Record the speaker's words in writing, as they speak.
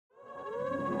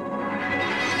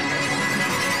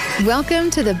Welcome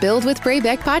to the Build with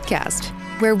Braybeck podcast,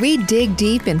 where we dig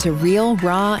deep into real,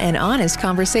 raw, and honest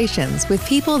conversations with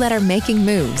people that are making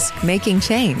moves, making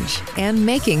change, and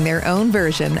making their own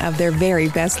version of their very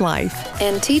best life,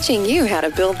 and teaching you how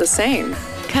to build the same.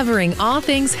 Covering all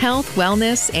things health,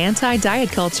 wellness,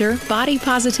 anti-diet culture, body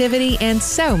positivity, and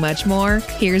so much more,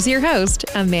 here's your host,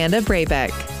 Amanda Braybeck.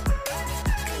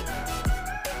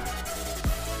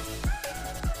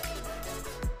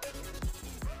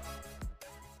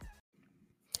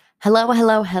 Hello,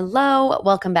 hello, hello.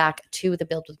 Welcome back to the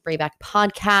Build with Braybeck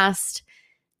podcast.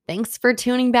 Thanks for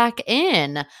tuning back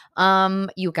in.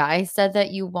 You guys said that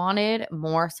you wanted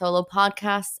more solo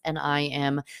podcasts, and I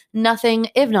am nothing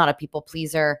if not a people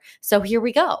pleaser. So here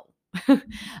we go.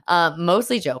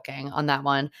 Mostly joking on that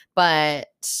one, but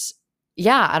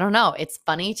yeah, I don't know. It's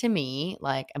funny to me,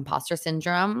 like imposter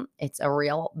syndrome. It's a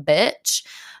real bitch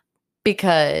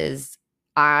because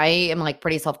I am like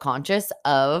pretty self-conscious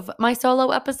of my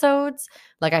solo episodes.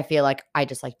 Like I feel like I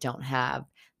just like don't have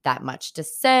that much to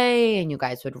say and you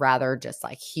guys would rather just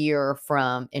like hear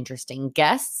from interesting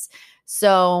guests.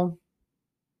 So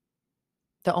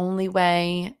the only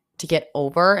way to get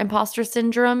over imposter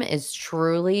syndrome is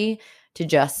truly to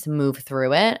just move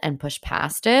through it and push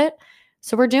past it.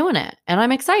 So we're doing it and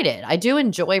I'm excited. I do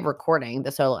enjoy recording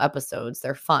the solo episodes.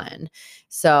 They're fun.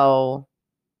 So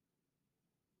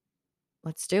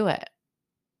let's do it.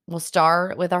 We'll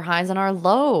start with our highs and our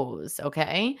lows,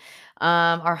 okay?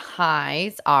 Our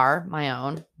highs are my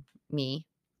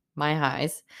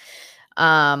highs.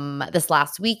 This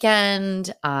last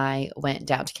weekend, I went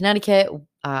down to Connecticut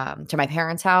to my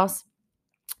parents' house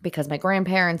because my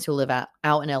grandparents who live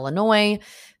out in Illinois,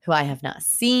 who I have not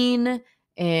seen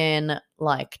in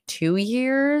like 2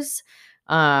 years,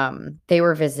 they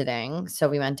were visiting. So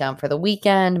we went down for the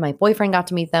weekend. My boyfriend got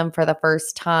to meet them for the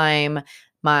first time.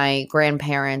 My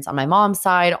grandparents on my mom's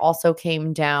side also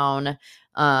came down,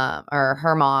 or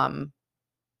her mom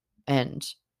and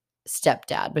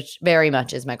stepdad, which very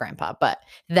much is my grandpa, but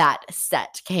that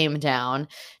set came down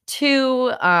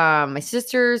too. My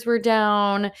sisters were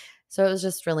down. So it was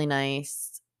just really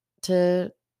nice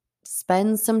to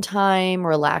spend some time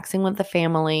relaxing with the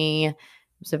family. It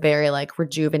was a very like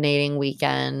rejuvenating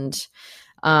weekend.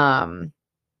 Yeah,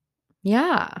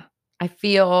 I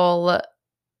feel,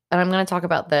 and I'm going to talk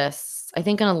about this, I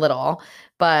think in a little,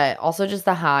 but also just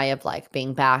the high of like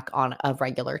being back on a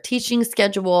regular teaching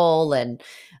schedule and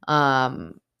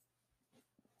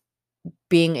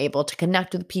being able to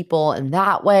connect with people in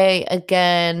that way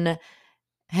again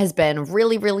has been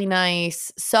really, really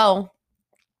nice. So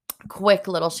quick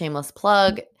little shameless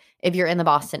plug. If you're in the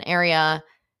Boston area,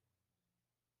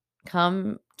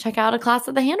 come check out a class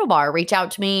at the Handlebar. Reach out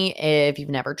to me if you've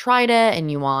never tried it and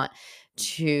you want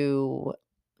to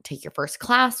take your first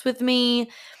class with me.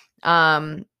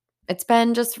 It's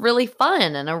been just really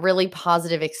fun and a really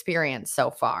positive experience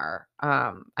so far.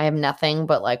 I have nothing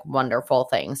but like wonderful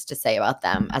things to say about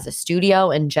them as a studio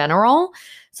in general.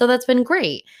 So that's been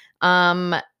great.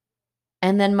 And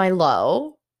then my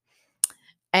low,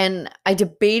 and I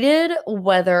debated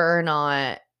whether or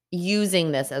not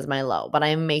using this as my low, but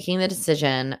I'm making the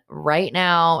decision right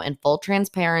now in full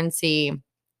transparency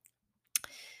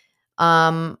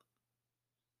to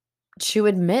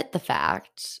admit the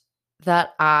fact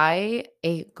that I,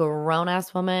 a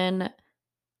grown-ass woman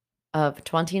of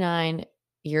 29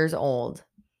 years old,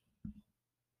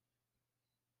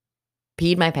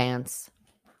 peed my pants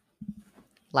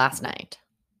last night.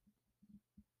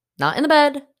 Not in the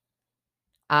bed.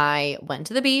 I went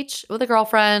to the beach with a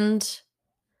girlfriend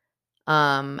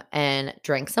and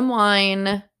drank some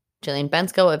wine. Jillian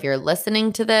Bensko, if you're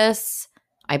listening to this,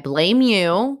 I blame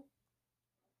you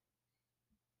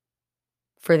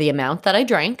for the amount that I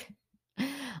drank. And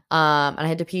I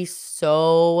had to pee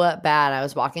so bad. I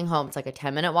was walking home. It's like a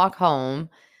 10-minute walk home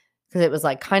because it was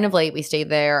like kind of late. We stayed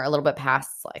there a little bit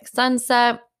past like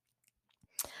sunset.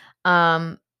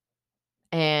 And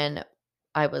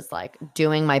I was like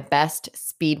doing my best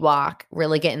speed walk,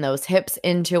 really getting those hips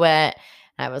into it.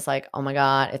 And I was like, oh my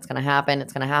God, it's going to happen.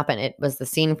 It's going to happen. It was the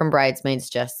scene from Bridesmaids,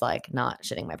 just like not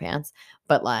shitting my pants,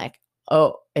 but like,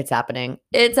 oh, it's happening.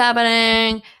 It's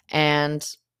happening. And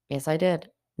yes, I did.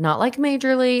 Not like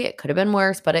majorly. It could have been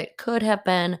worse, but it could have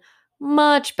been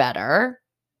much better.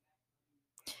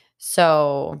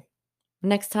 So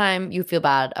next time you feel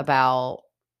bad about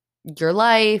your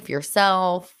life,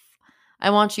 yourself,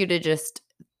 I want you to just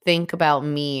think about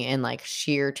me in like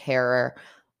sheer terror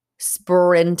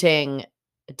sprinting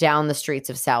down the streets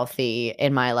of Southie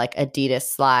in my like Adidas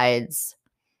slides.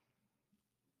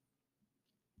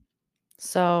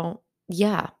 So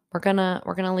yeah, we're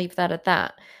gonna leave that at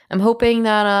that. I'm hoping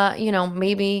that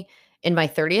maybe in my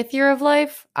 30th year of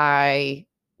life, I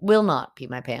will not pee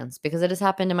my pants because it has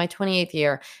happened in my 28th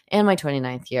year and my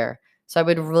 29th year. So I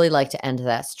would really like to end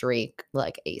that streak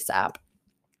like ASAP.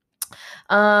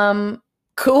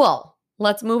 Cool.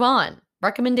 Let's move on.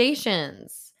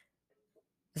 Recommendations.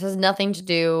 This has nothing to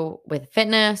do with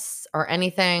fitness or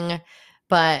anything,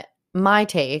 but my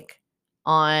take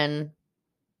on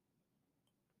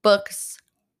books,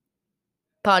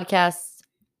 podcasts,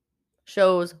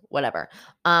 shows, whatever.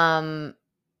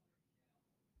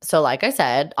 So like I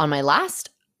said, on my last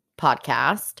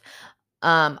podcast,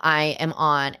 I am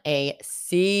on a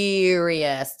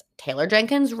serious Taylor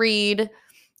Jenkins Reid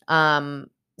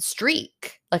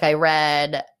streak. Like I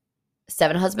read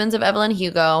Seven Husbands of Evelyn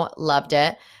Hugo, loved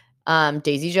it.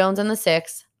 Daisy Jones and the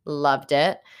Six, loved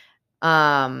it.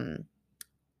 I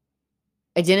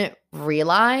didn't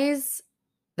realize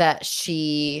that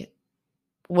she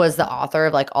was the author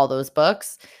of like all those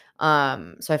books. So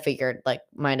I figured like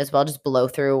might as well just blow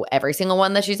through every single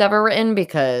one that she's ever written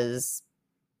because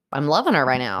I'm loving her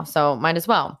right now. So might as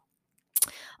well.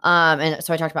 And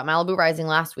so I talked about Malibu Rising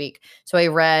last week. So I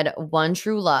read One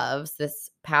True Loves this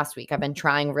past week. I've been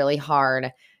trying really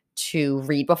hard to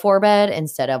read before bed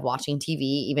instead of watching TV,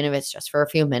 even if it's just for a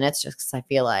few minutes, just because I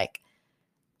feel like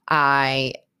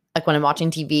when I'm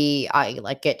watching TV, I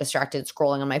like get distracted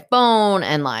scrolling on my phone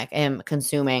and like am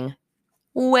consuming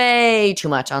way too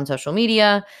much on social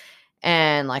media.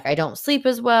 And like I don't sleep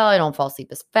as well. I don't fall asleep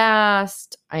as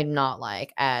fast. I'm not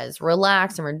like as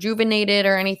relaxed and rejuvenated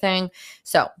or anything.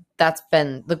 So that's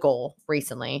been the goal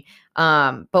recently.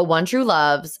 But One True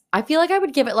Loves, I feel like I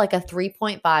would give it like a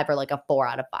 3.5 or like a 4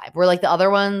 out of 5. Where like the other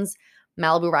ones,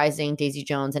 Malibu Rising, Daisy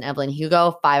Jones, and Evelyn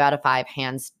Hugo, 5 out of 5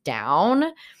 hands down.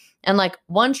 And like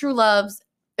One True Loves,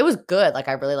 it was good. Like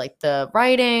I really liked the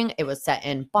writing. It was set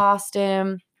in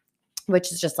Boston,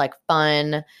 which is just like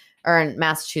fun, or in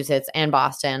Massachusetts and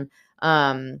Boston.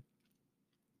 But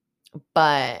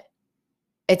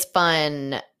it's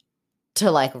fun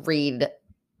to like read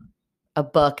a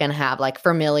book and have like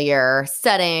familiar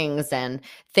settings and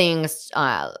things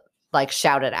like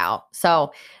shouted out.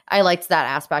 So I liked that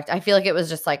aspect. I feel like it was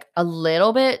just like a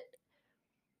little bit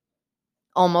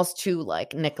almost too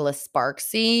like Nicholas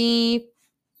Sparksy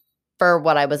for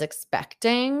what I was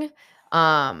expecting.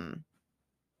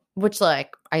 Which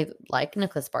like I like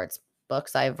Nicholas Sparks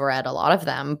books. I've read a lot of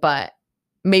them, but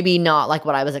maybe not like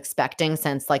what I was expecting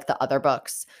since like the other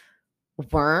books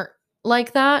weren't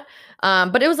like that.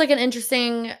 But it was like an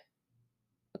interesting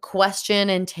question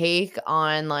and take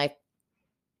on like,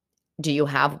 do you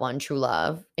have one true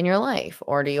love in your life,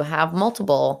 or do you have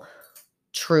multiple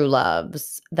true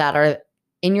loves that are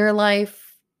in your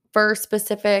life for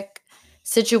specific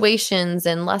situations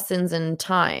and lessons in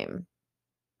time?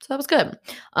 So that was good.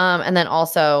 And then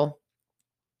also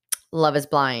Love is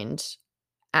Blind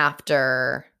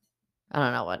after, I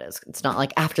don't know what it is. It's not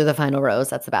like after the final rose.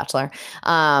 That's The Bachelor.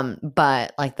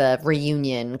 But like the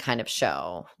reunion kind of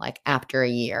show, like after a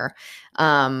year.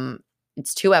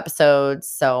 It's 2 episodes.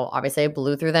 So obviously I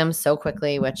blew through them so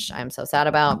quickly, which I'm so sad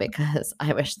about because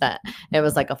I wish that it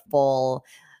was like a full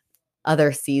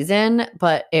other season,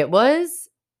 but it was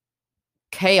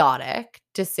chaotic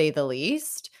to say the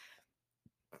least.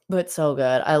 But so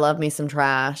good. I love me some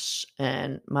trash.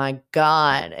 And my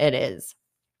God, it is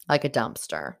like a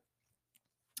dumpster.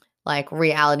 Like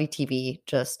reality TV,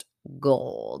 just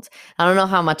gold. I don't know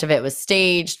how much of it was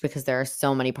staged because there are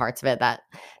so many parts of it that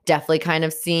definitely kind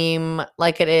of seem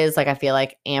like it is. Like I feel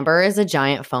like Amber is a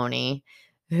giant phony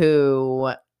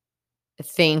who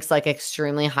thinks like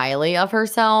extremely highly of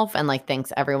herself and like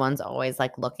thinks everyone's always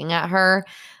like looking at her.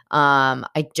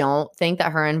 I don't think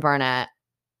that her and Barnett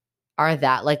are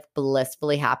that like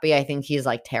blissfully happy. I think he's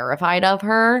like terrified of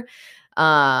her.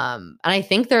 And I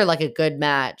think they're like a good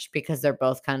match because they're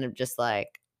both kind of just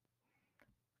like,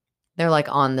 they're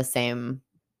like on the same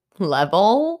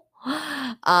level.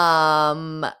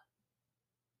 Giannina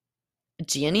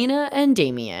and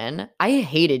Damian, I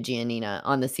hated Giannina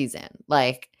on the season.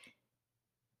 Like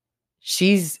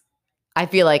she's, I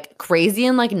feel like crazy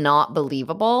and like not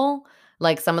believable.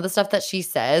 Like some of the stuff that she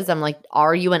says, I'm like,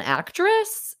 are you an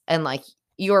actress? And like,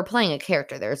 you're playing a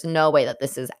character. There's no way that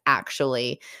this is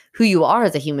actually who you are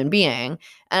as a human being.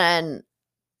 And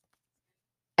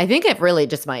I think it really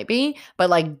just might be. But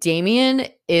like Damian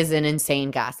is an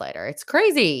insane gaslighter. It's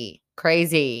crazy.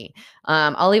 Crazy.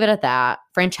 I'll leave it at that.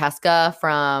 Francesca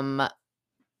from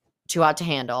Too Hot to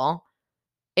Handle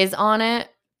is on it.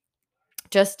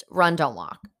 Just run, don't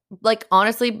walk. Like,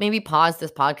 honestly, maybe pause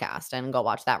this podcast and go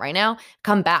watch that right now.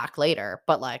 Come back later,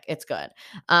 but like, it's good.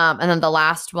 And then the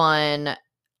last one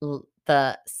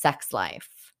the sex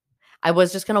life. I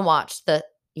was just gonna watch the,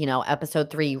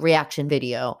 episode 3 reaction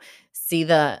video, see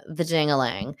the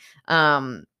jingling.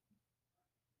 But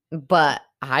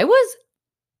I was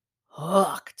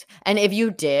hooked. And if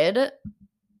you did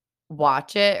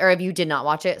watch it, or if you did not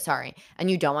watch it, sorry,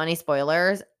 and you don't want any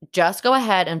spoilers, just go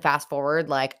ahead and fast forward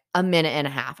like a minute and a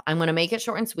half. I'm gonna make it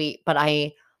short and sweet, but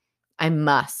I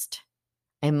must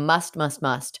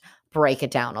break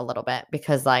it down a little bit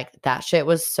because like that shit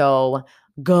was so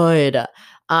good.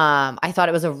 I thought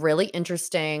it was a really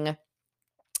interesting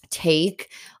take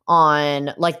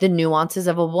on like the nuances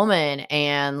of a woman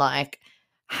and like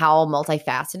how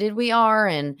multifaceted we are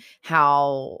and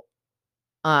how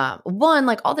one,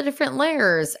 like all the different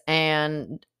layers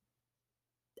and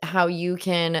how you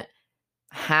can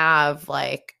have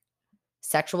like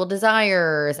sexual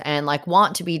desires and like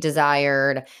want to be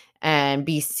desired and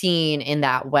be seen in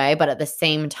that way, but at the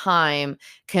same time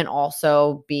can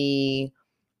also be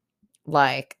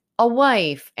like a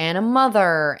wife and a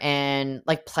mother and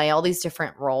like play all these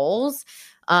different roles.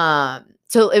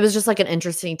 So it was just like an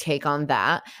interesting take on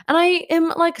that. And I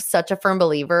am like such a firm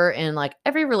believer in like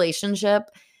every relationship,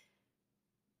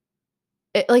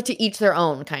 like to each their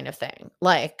own kind of thing.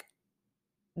 Like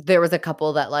there was a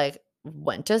couple that like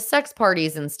went to sex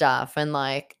parties and stuff, and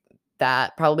like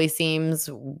that probably seems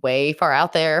way far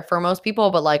out there for most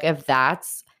people, but like if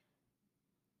that's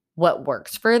what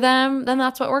works for them, then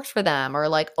that's what works for them. Or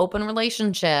like open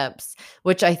relationships,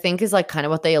 which I think is like kind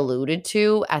of what they alluded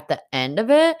to at the end of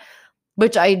it,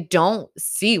 which I don't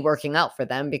see working out for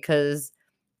them because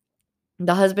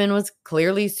the husband was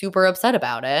clearly super upset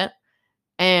about it.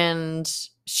 And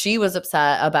she was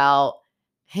upset about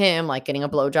him like getting a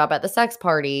blowjob at the sex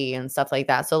party and stuff like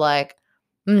that. So like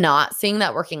I'm not seeing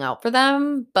that working out for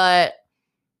them, but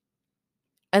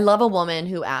I love a woman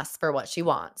who asks for what she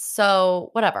wants. So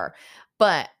whatever.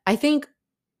 But I think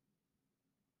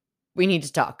we need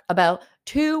to talk about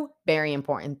two very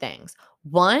important things.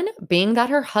 One being that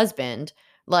her husband,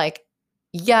 like,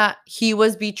 yeah, he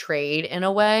was betrayed in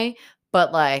a way,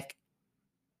 but like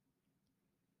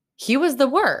he was the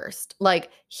worst.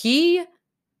 Like he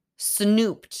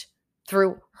snooped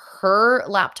through her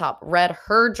laptop, read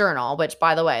her journal, which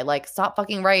by the way, like stop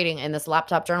fucking writing in this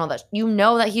laptop journal that you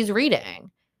know that he's reading.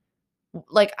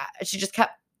 Like she just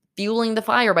kept fueling the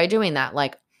fire by doing that.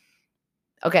 Like,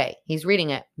 okay, he's reading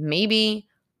it. Maybe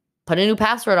put a new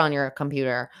password on your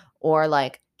computer or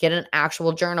like get an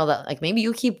actual journal that like maybe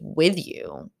you keep with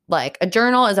you. Like a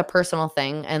journal is a personal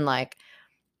thing and like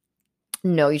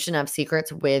no, you shouldn't have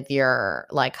secrets with your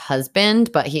like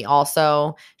husband, but he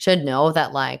also should know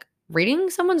that like reading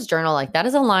someone's journal, like that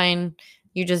is a line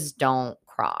you just don't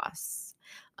cross.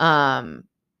 And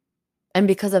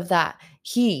because of that,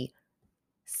 he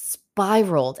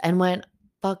spiraled and went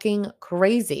fucking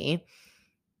crazy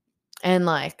and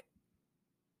like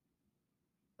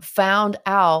found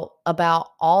out about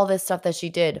all this stuff that she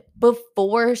did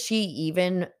before she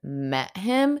even met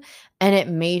him. And it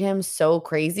made him so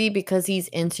crazy because he's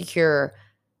insecure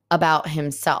about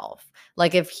himself.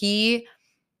 Like if he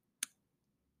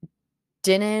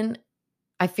didn't,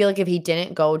 I feel like if he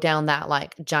didn't go down that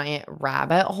like giant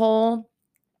rabbit hole,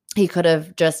 he could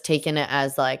have just taken it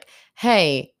as like,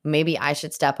 hey, maybe I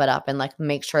should step it up and like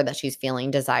make sure that she's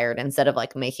feeling desired instead of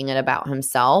like making it about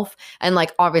himself. And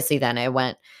like obviously then it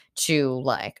went to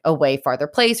like a way farther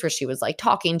place where she was like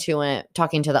talking to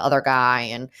the other guy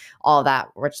and all that,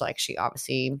 which like she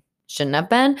obviously shouldn't have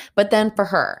been. But then for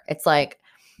her, it's like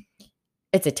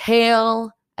it's a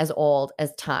tale as old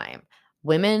as time.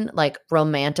 Women like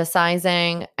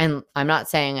romanticizing, and I'm not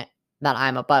saying that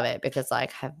I'm above it because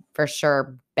like I've for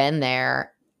sure been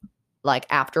there like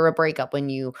after a breakup when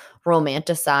you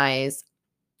romanticize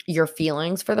your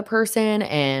feelings for the person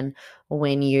and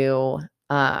when you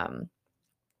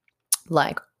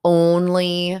like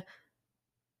only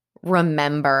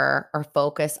remember or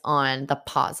focus on the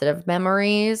positive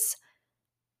memories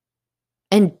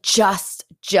and just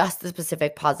the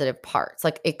specific positive parts.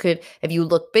 Like it could, if you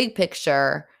look big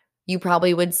picture, you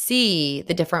probably would see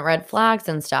the different red flags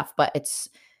and stuff, but it's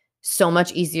so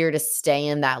much easier to stay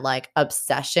in that like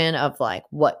obsession of like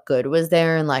what good was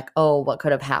there and like, oh, what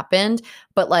could have happened.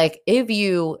 But like if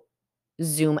you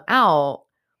zoom out,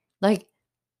 like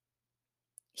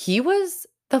he was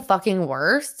the fucking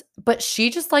worst, but she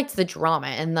just liked the drama.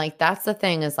 And like that's the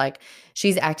thing is like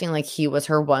she's acting like he was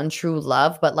her one true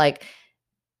love, but like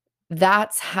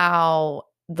that's how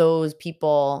those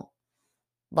people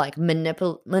like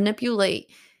manipulate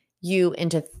you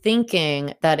into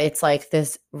thinking that it's like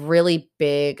this really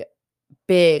big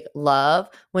love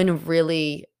when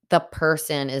really the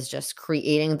person is just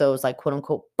creating those like quote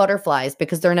unquote butterflies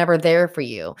because they're never there for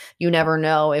you. You never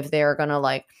know if they're going to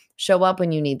like show up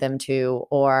when you need them to,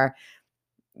 or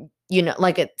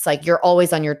like it's like you're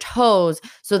always on your toes.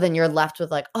 So then you're left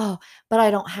with like, oh, but I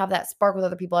don't have that spark with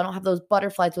other people. I don't have those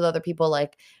butterflies with other people.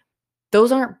 Like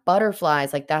those aren't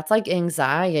butterflies. Like that's like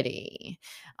anxiety.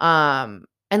 And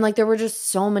like there were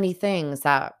just so many things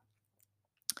that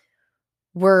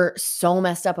were so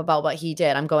messed up about what he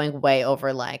did. I'm going way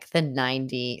over like the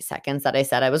 90 seconds that I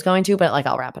said I was going to, but like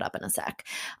I'll wrap it up in a sec.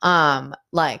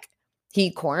 Like he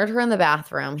cornered her in the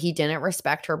bathroom. He didn't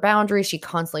respect her boundaries. She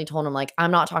constantly told him like,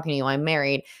 I'm not talking to you. I'm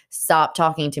married. Stop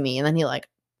talking to me. And then he like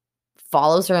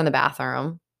follows her in the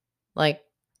bathroom. Like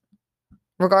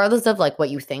regardless of like what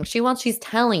you think she wants, she's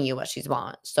telling you what she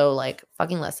wants. So like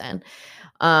fucking listen.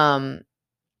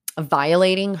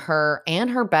 Violating her and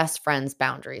her best friend's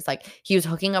boundaries. Like he was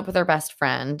hooking up with her best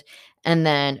friend and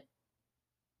then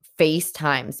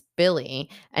FaceTimes Billy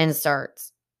and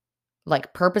starts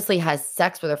like purposely has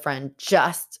sex with her friend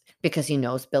just because he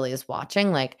knows Billy is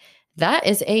watching. Like that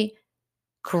is a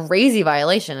crazy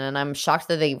violation. And I'm shocked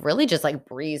that they really just like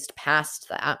breezed past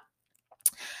that.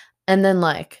 And then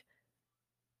like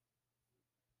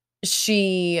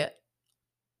she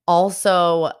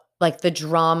also like the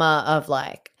drama of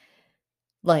like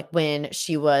when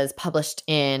she was published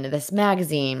in this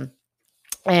magazine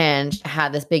and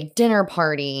had this big dinner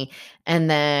party and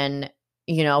then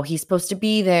he's supposed to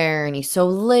be there and he's so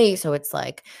late, so it's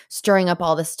like stirring up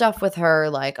all this stuff with her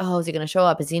like, oh, is he going to show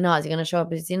up, is he not, is he going to show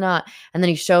up, is he not? And then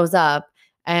he shows up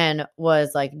and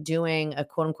was like doing a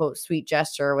quote unquote sweet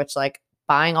gesture, which like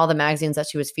buying all the magazines that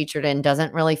she was featured in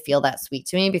doesn't really feel that sweet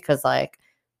to me because like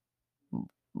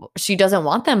she doesn't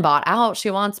want them bought out. She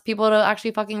wants people to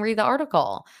actually fucking read the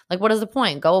article. Like, what is the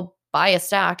point? Go buy a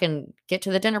stack and get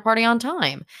to the dinner party on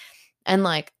time. And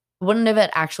like, wouldn't have it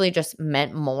actually just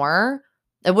meant more?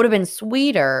 It would have been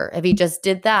sweeter if he just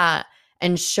did that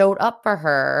and showed up for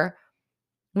her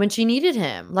when she needed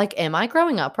him. Like, am I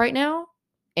growing up right now?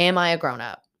 Am I a grown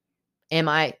up? Am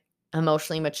I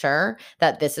emotionally mature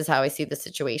that this is how I see the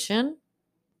situation?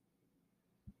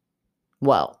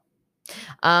 Well,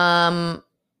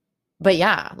 but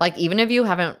yeah, like even if you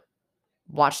haven't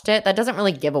watched it, that doesn't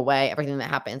really give away everything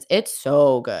that happens. It's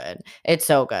so good. It's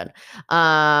so good.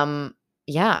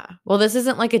 Yeah. Well, this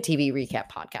isn't like a TV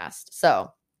recap podcast,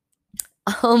 so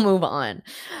I'll move on.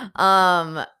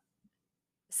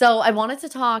 So I wanted to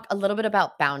talk a little bit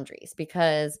about boundaries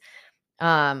because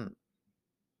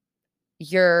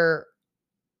your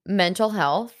mental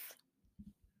health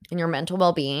and your mental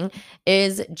well-being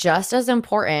is just as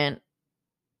important,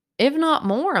 if not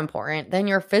more important, than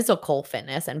your physical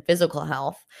fitness and physical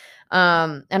health.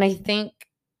 And I think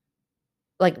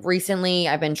like recently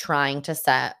I've been trying to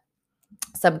set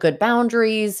some good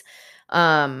boundaries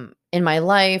in my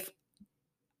life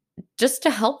just to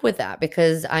help with that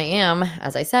because I am,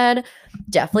 as I said,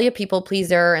 definitely a people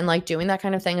pleaser and like doing that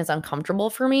kind of thing is uncomfortable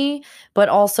for me. But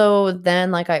also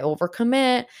then like I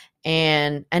overcommit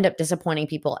and end up disappointing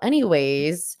people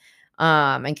anyways.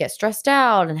 And get stressed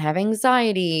out and have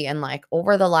anxiety. And like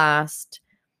over the last,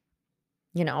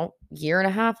 year and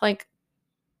a half, like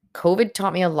COVID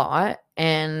taught me a lot.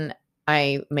 And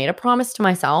I made a promise to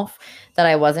myself that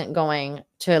I wasn't going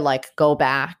to like go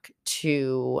back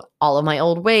to all of my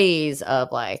old ways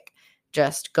of like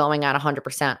just going at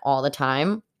 100% all the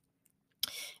time.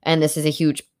 And this is a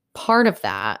huge part of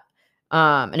that.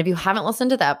 And if you haven't listened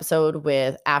to the episode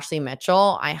with Ashley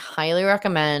Mitchell, I highly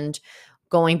recommend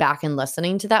going back and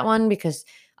listening to that one because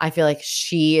I feel like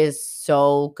she is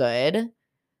so good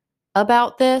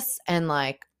about this and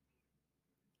like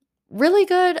really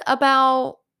good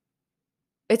about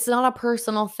it's not a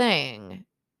personal thing.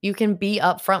 You can be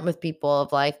upfront with people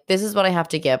of like, this is what I have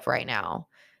to give right now.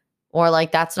 Or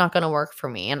like, that's not going to work for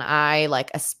me. And I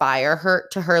like aspire her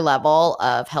to her level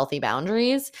of healthy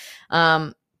boundaries.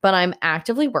 But I'm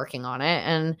actively working on it.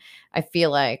 And I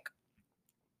feel like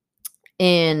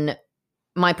in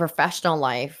my professional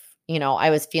life, I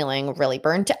was feeling really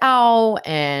burnt out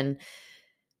and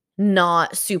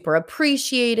not super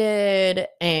appreciated.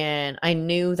 And I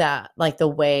knew that like the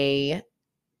way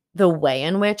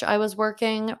in which I was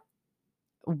working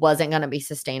wasn't going to be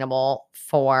sustainable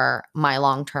for my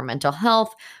long-term mental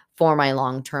health, for my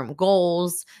long-term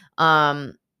goals.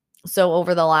 So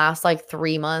over the last like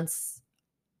 3 months,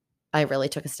 I really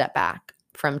took a step back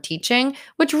from teaching,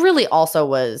 which really also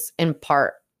was in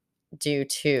part due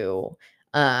to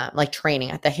like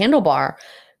training at the Handlebar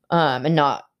and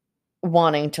not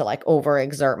wanting to like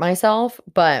overexert myself.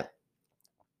 But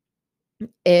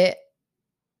it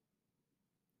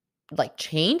like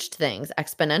changed things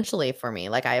exponentially for me.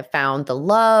 Like I have found the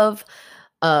love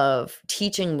of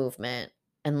teaching movement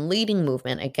and leading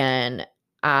movement again.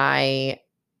 I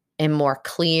am more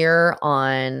clear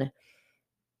on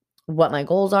what my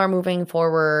goals are moving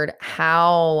forward,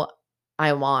 how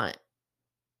I want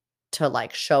to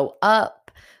like show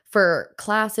up for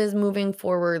classes moving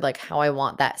forward, like how I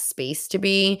want that space to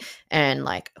be and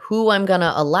like who I'm going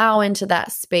to allow into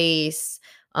that space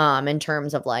in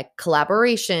terms of like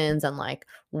collaborations and like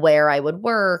where I would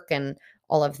work and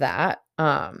all of that.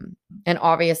 And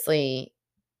obviously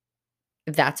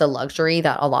that's a luxury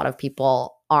that a lot of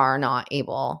people are not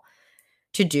able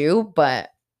to do, but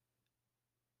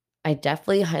I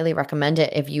definitely highly recommend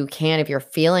it if you can, if you're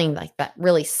feeling like that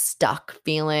really stuck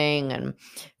feeling and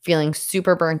feeling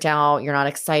super burnt out, you're not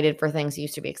excited for things you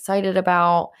used to be excited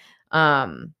about.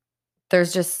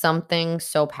 There's just something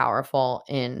so powerful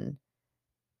in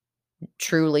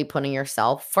truly putting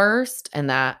yourself first.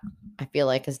 And that I feel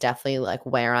like is definitely like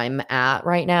where I'm at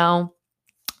right now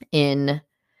in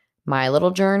my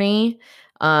little journey.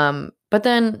 But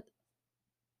then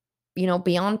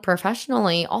beyond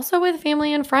professionally, also with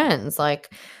family and friends,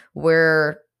 like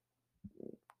we're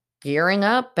gearing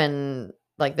up and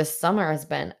like this summer has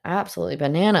been absolutely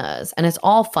bananas and it's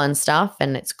all fun stuff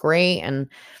and it's great. And,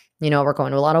 we're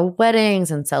going to a lot of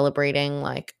weddings and celebrating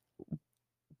like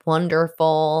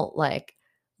wonderful, like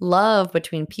love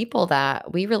between people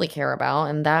that we really care about.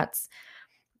 And that's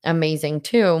amazing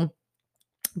too.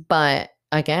 But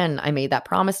again, I made that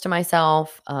promise to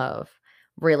myself of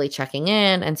really checking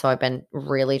in. And so I've been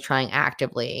really trying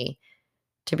actively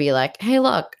to be like, hey,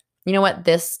 look, you know what?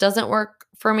 This doesn't work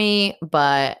for me,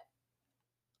 but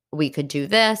we could do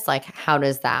this. Like, how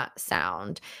does that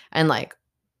sound? And like,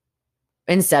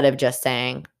 instead of just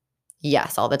saying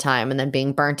yes all the time and then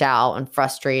being burnt out and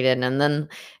frustrated. And then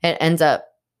it ends up,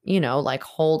 like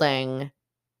holding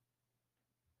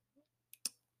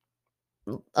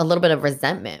a little bit of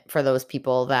resentment for those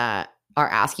people that are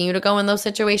asking you to go in those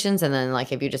situations. And then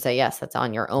like if you just say yes, that's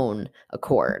on your own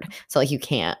accord. So like you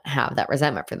can't have that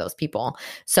resentment for those people.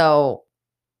 So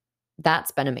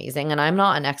that's been amazing. And I'm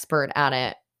not an expert at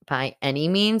it by any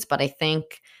means, but I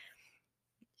think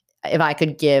if I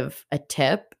could give a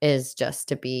tip is just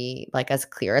to be like as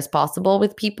clear as possible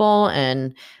with people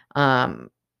and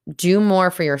do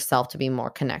more for yourself to be more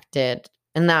connected.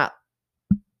 And that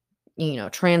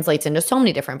translates into so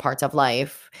many different parts of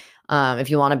life. If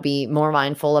you want to be more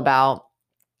mindful about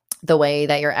the way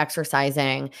that you're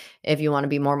exercising, if you want to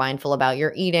be more mindful about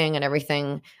your eating and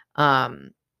everything,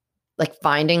 like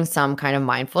finding some kind of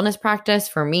mindfulness practice.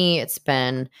 For me, it's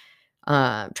been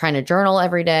trying to journal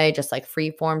every day, just like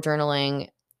free form journaling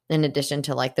in addition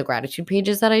to like the gratitude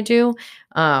pages that I do.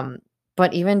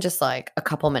 But even just like a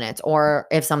couple minutes, or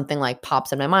if something like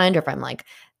pops in my mind, or if I'm like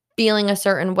feeling a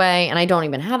certain way and I don't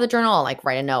even have the journal, I'll like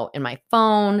write a note in my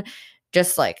phone,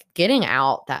 just like getting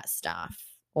out that stuff.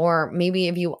 Or maybe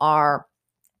if you are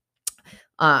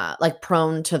like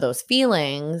prone to those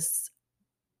feelings,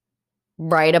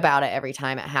 write about it every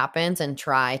time it happens and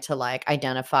try to like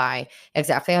identify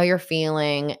exactly how you're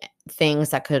feeling, things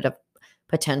that could have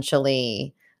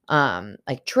potentially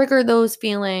like trigger those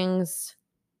feelings.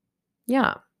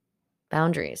 Yeah.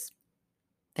 Boundaries.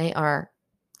 They are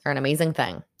an amazing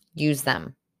thing. Use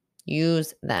them.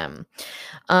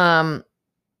 All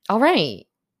right.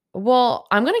 Well,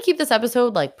 I'm going to keep this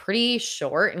episode like pretty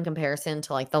short in comparison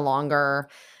to like the longer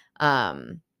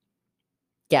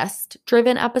guest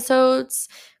driven episodes,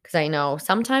 because I know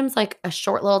sometimes like a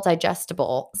short little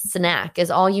digestible snack is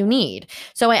all you need.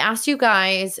 So I asked you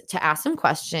guys to ask some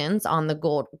questions on the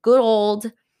good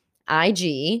old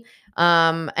IG.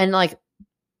 And like,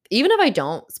 even if I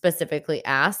don't specifically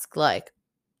ask, like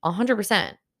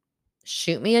 100%,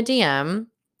 shoot me a DM,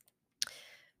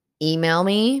 email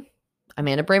me,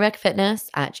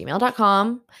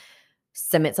 amandabraybeckfitness@gmail.com,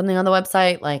 submit something on the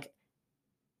website, like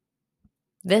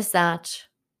this, that,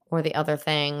 or the other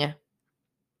thing.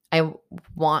 I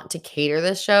want to cater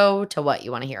this show to what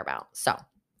you want to hear about. So,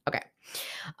 okay.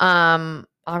 All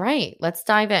right, let's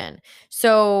dive in.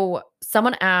 So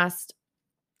someone asked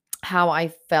how I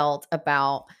felt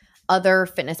about other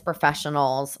fitness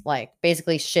professionals, like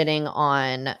basically shitting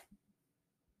on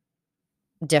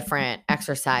different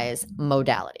exercise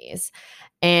modalities.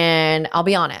 And I'll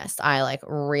be honest, I like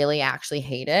really actually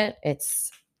hate it. It's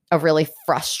a really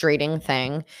frustrating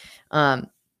thing.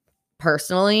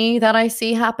 Personally, that I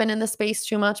see happen in the space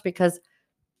too much, because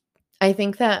I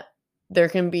think that there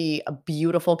can be a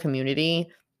beautiful community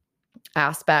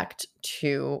aspect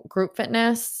to group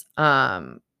fitness.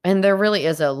 And there really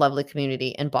is a lovely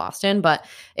community in Boston, but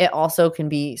it also can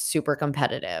be super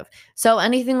competitive. So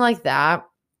anything like that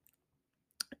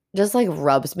just like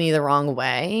rubs me the wrong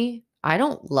way. I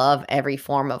don't love every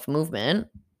form of movement.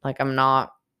 Like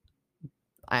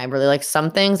I really like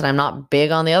some things and I'm not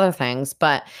big on the other things,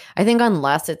 but I think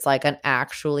unless it's like an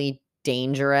actually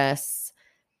dangerous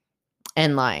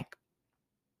and like,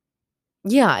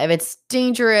 yeah, if it's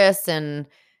dangerous and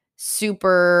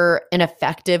super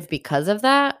ineffective because of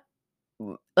that,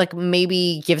 like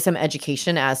maybe give some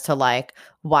education as to like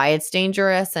why it's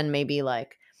dangerous and maybe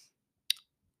like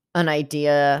an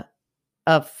idea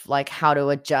of like how to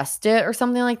adjust it or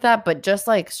something like that. But just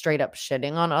like straight up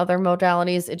shitting on other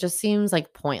modalities, it just seems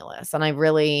like pointless. And I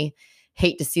really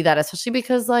hate to see that, especially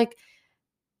because like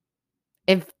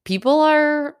if people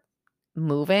are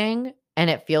moving and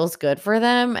it feels good for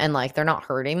them and like they're not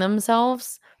hurting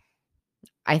themselves,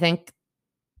 I think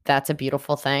that's a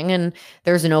beautiful thing. And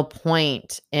there's no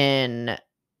point in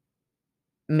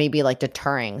maybe like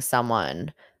deterring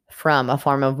someone from a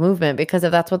form of movement, because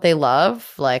if that's what they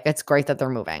love, like it's great that they're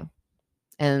moving.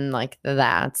 And like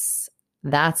that's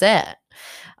it.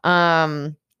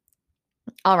 Um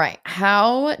all right.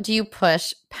 How do you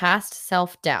push past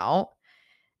self-doubt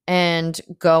and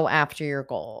go after your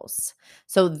goals?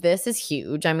 So this is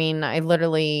huge. I mean, I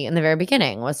literally in the very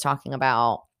beginning was talking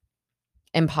about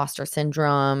imposter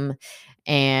syndrome,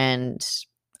 and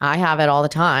I have it all the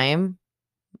time.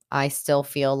 I still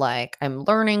feel like I'm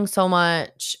learning so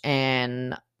much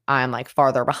and I'm like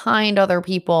farther behind other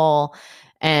people,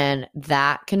 and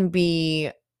that can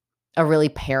be a really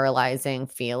paralyzing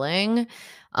feeling.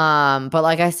 But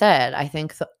like I said, I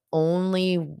think the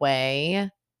only way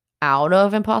out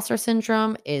of imposter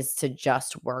syndrome is to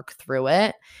just work through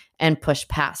it and push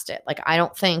past it. Like I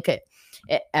don't think it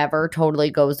ever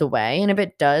totally goes away. And if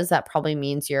it does, that probably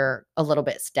means you're a little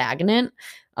bit stagnant.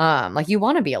 Like you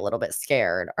want to be a little bit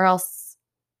scared, or else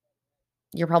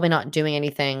you're probably not doing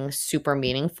anything super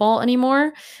meaningful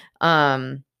anymore.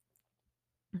 And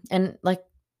like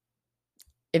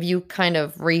if you kind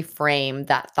of reframe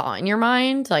that thought in your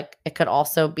mind, like it could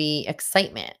also be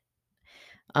excitement.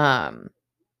 Um,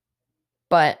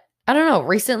 but I don't know.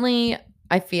 Recently,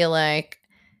 I feel like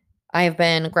I've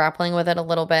been grappling with it a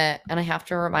little bit, and I have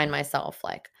to remind myself,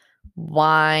 like,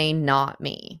 why not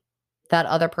me? That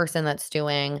other person that's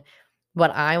doing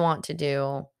what I want to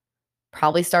do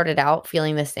probably started out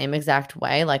feeling the same exact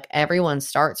way. Like everyone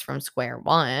starts from square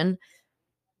one,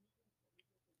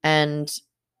 and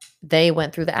they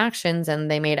went through the actions and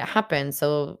they made it happen.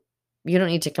 So you don't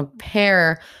need to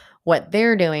compare what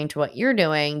they're doing to what you're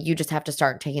doing. You just have to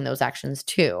start taking those actions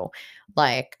too.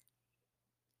 Like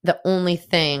the only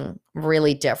thing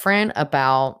really different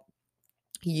about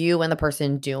you and the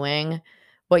person doing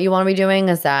what you want to be doing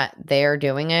is that they're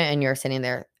doing it and you're sitting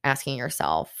there asking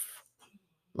yourself,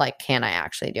 like, can I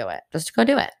actually do it? Just go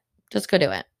do it. Just go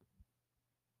do it.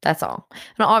 That's all.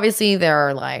 And obviously there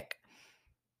are like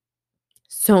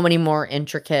so many more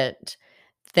intricate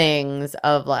things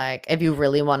of like, if you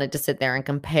really wanted to sit there and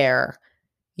compare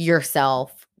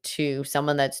yourself to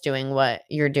someone that's doing what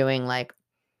you're doing, like,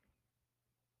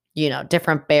 you know,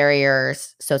 different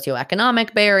barriers,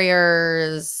 socioeconomic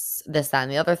barriers, this, that,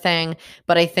 and the other thing.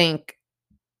 But I think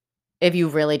if you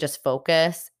really just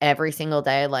focus every single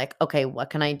day, like, okay, what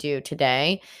can I do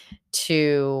today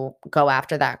to go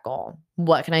after that goal?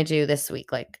 What can I do this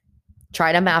week? Like,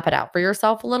 try to map it out for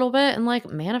yourself a little bit and like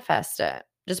manifest it.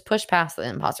 Just push past the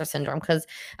imposter syndrome, because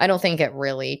I don't think it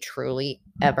really truly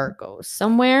ever goes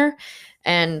somewhere.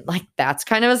 And like that's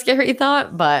kind of a scary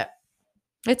thought, but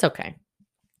it's okay.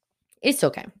 It's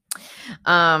okay.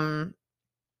 How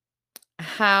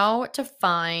to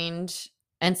find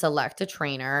and select a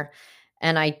trainer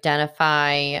and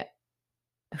identify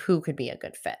who could be a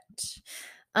good fit.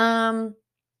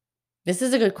 This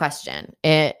is a good question.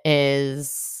 It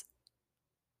is,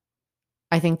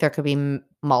 I think there could be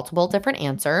multiple different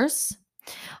answers.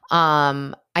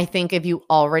 I think if you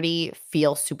already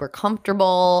feel super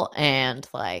comfortable and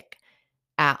like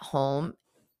at home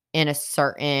in a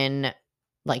certain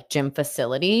like gym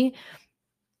facility,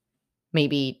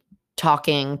 maybe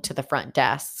talking to the front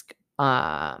desk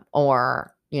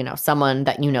or you know someone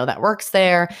that you know that works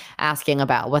there, asking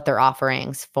about what their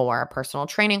offerings for personal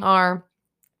training are.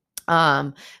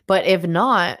 But if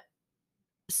not,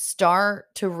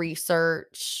 start to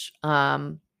research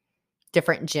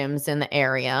different gyms in the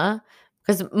area,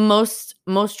 because most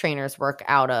trainers work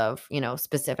out of, you know,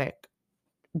 specific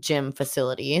gym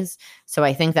facilities. So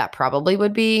I think that probably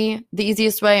would be the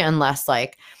easiest way, unless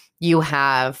like you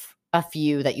have a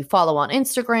few that you follow on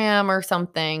Instagram or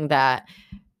something that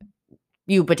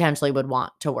you potentially would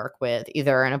want to work with,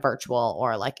 either in a virtual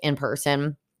or like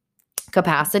in-person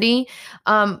capacity.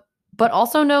 But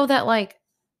also know that like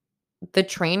the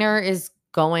trainer is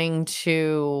going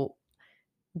to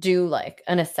do like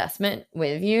an assessment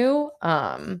with you.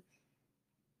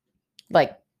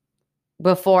 Like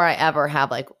before I ever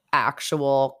have like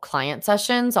actual client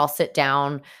sessions, I'll sit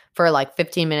down for like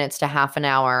 15 minutes to half an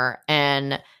hour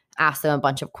and ask them a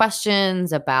bunch of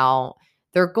questions about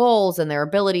their goals and their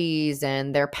abilities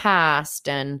and their past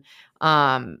and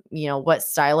what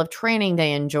style of training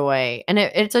they enjoy. And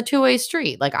it's a two-way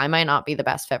street. Like I might not be the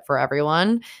best fit for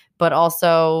everyone, but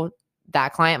also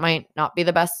that client might not be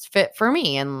the best fit for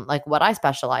me and like what I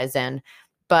specialize in.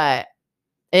 But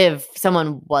if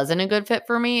someone wasn't a good fit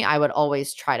for me, I would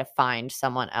always try to find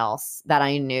someone else that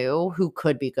I knew who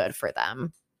could be good for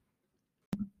them.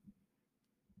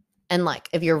 And like,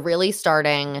 if you're really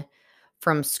starting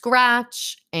from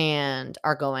scratch and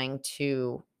are going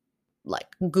to like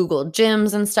Google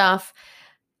gyms and stuff,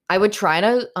 I would try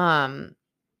to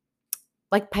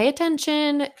like pay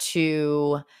attention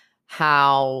to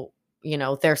how,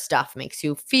 their stuff makes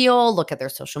you feel, look at their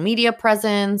social media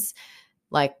presence,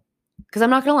 like, because I'm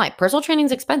not going to lie, personal training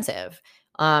is expensive.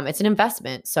 It's an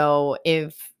investment. So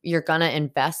if you're going to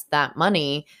invest that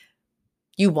money,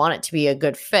 you want it to be a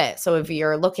good fit. So if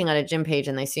you're looking at a gym page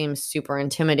and they seem super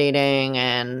intimidating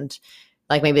and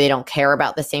like maybe they don't care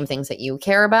about the same things that you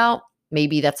care about,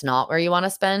 maybe that's not where you want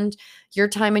to spend your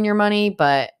time and your money.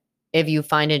 But if you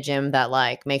find a gym that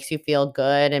like makes you feel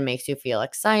good and makes you feel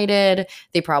excited,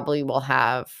 they probably will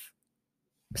have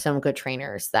some good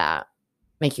trainers that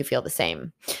make you feel the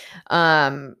same.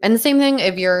 And the same thing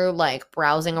if you're like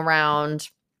browsing around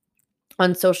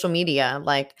on social media,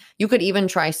 like you could even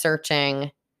try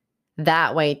searching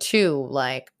that way too,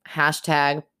 like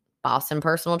hashtag Boston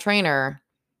personal trainer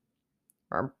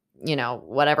or,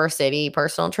 whatever city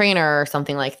personal trainer or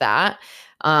something like that.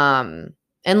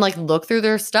 And like look through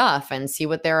their stuff and see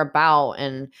what they're about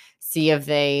and see if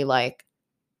they like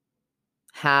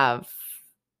have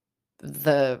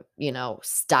the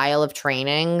style of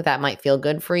training that might feel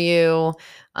good for you.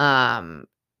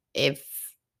 If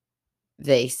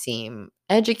they seem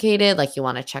educated, like you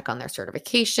want to check on their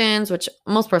certifications, which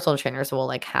most personal trainers will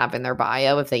like have in their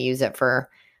bio if they use it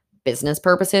for business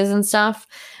purposes and stuff.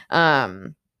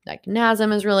 Like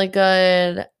NASM is really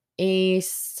good.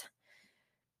 ACE.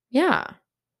 Yeah.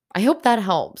 I hope that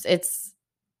helps.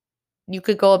 You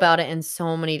could go about it in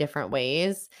so many different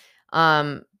ways.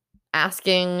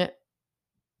 Asking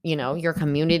your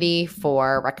community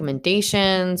for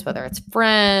recommendations, whether it's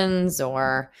friends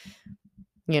or,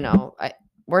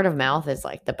 word of mouth is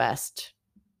like the best.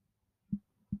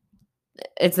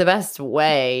 It's the best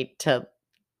way to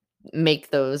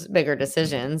make those bigger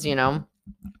decisions,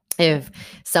 if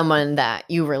someone that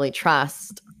you really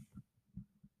trust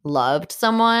loved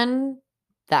someone,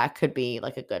 that could be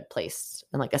like a good place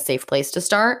and like a safe place to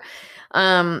start.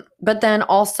 But then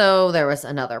also there was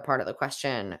another part of the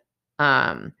question,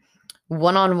 one-on-one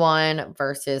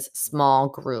versus small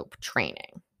group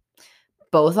training.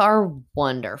 Both are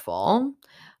wonderful.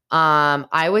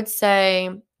 I would say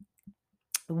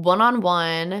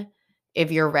one-on-one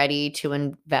if you're ready to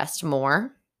invest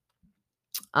more.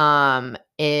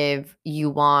 If you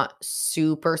want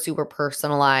super, super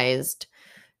personalized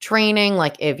training,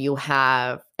 like if you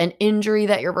have an injury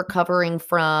that you're recovering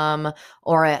from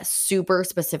or a super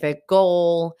specific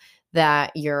goal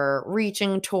that you're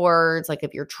reaching towards, like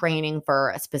if you're training for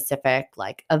a specific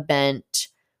like event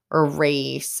or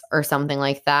race or something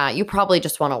like that, you probably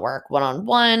just want to work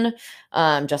one-on-one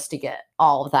just to get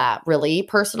all of that really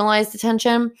personalized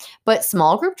attention. But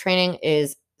small group training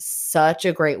is such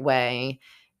a great way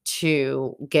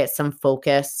to get some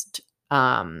focused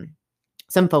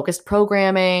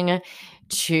programming,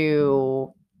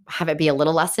 to have it be a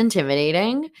little less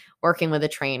intimidating working with a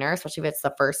trainer, especially if it's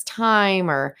the first time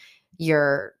or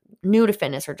you're new to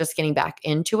fitness or just getting back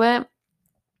into it.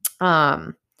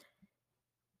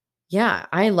 Yeah,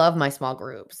 I love my small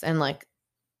groups, and like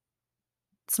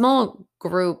small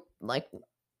group, like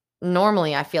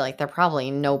normally I feel like they're probably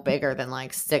no bigger than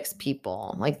like 6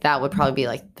 people. Like that would probably be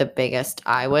like the biggest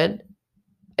I would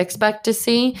expect to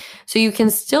see. So you can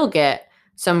still get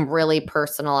some really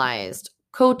personalized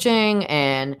coaching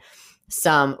and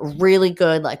some really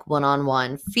good like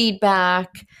one-on-one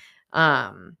feedback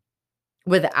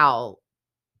without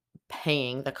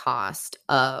paying the cost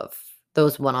of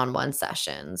those one-on-one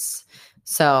sessions.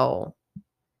 So,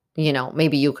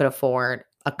 maybe you could afford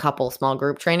a couple small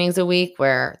group trainings a week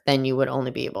where then you would only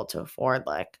be able to afford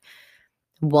like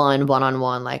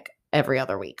one-on-one like every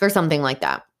other week or something like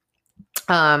that.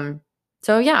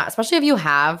 So yeah, especially if you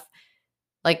have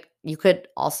like you could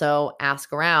also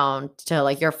ask around to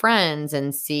like your friends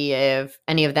and see if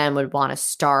any of them would want to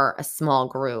start a small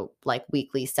group like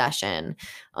weekly session.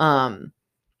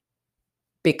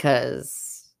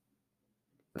 Because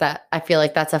that I feel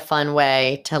like that's a fun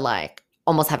way to like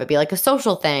almost have it be like a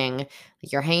social thing.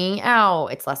 Like you're hanging out.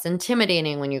 It's less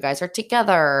intimidating when you guys are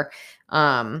together.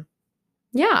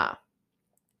 Yeah.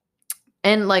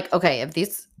 And like, okay, if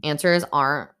these answers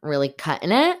aren't really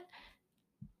cutting it,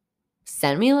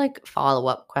 send me like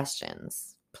follow-up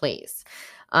questions, please.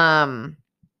 All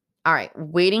right,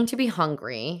 waiting to be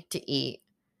hungry to eat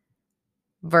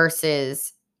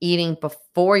versus eating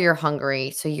before you're hungry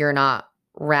so you're not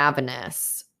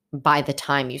ravenous by the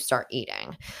time you start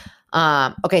eating.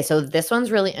 Okay, so this one's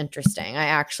really interesting. I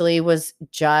actually was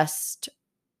just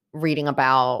reading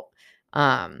about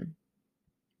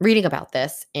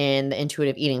this in the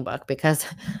intuitive eating book because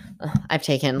I've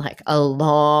taken like a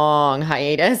long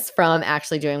hiatus from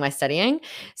actually doing my studying.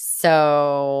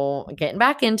 So getting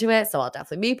back into it. So I'll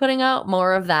definitely be putting out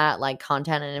more of that like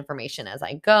content and information as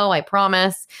I go, I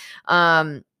promise.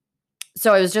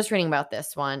 So I was just reading about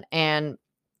this one and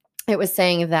it was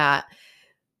saying that,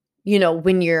 you know,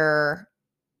 when you're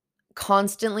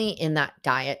constantly in that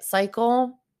diet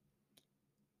cycle,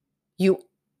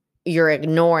 you're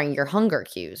ignoring your hunger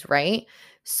cues, right?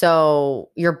 So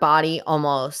your body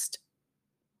almost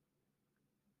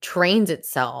trains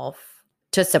itself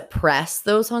to suppress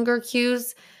those hunger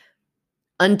cues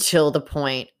until the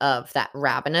point of that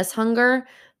ravenous hunger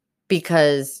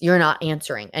because you're not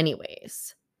answering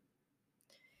anyways.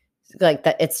 Like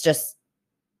that, it's just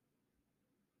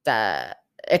that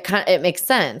it makes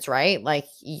sense, right? Like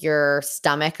your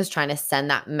stomach is trying to send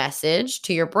that message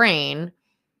to your brain,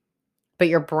 but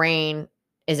your brain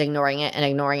is ignoring it and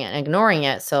ignoring it and ignoring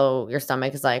it. So your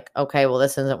stomach is like, okay, well,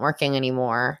 this isn't working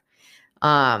anymore.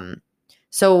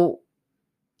 So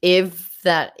if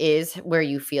that is where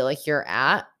you feel like you're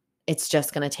at, it's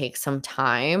just going to take some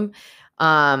time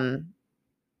to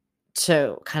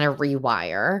kind of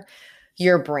rewire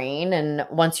your brain. And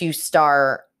once you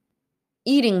start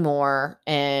eating more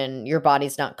and your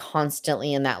body's not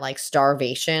constantly in that like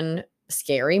starvation,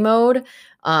 scary mode,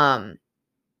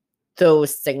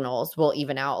 those signals will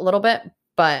even out a little bit.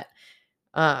 But,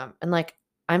 and like,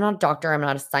 I'm not a doctor. I'm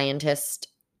not a scientist.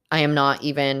 I am not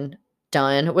even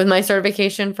done with my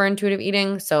certification for intuitive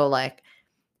eating. So like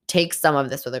take some of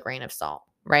this with a grain of salt,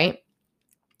 right?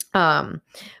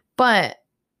 But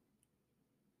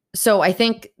so I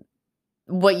think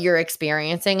what you're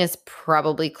experiencing is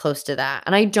probably close to that.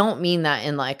 And I don't mean that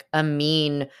in like a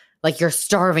mean, like you're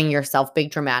starving yourself,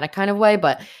 big dramatic kind of way,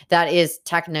 but that is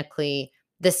technically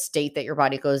the state that your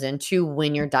body goes into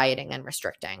when you're dieting and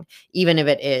restricting, even if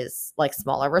it is like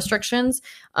smaller restrictions.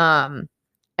 And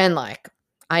like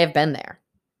I have been there.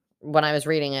 When I was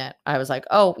reading it, I was like,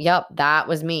 oh, yep, that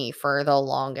was me for the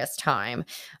longest time.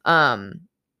 And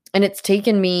it's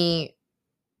taken me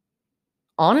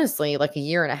honestly like a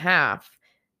year and a half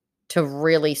to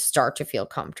really start to feel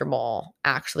comfortable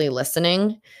actually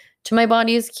listening to my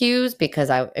body's cues because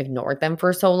I ignored them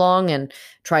for so long and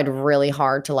tried really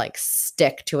hard to like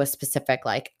stick to a specific,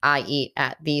 like I eat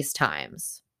at these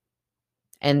times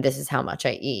and this is how much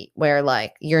I eat, where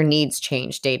like your needs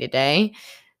change day to day.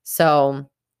 So,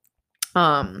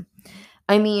 I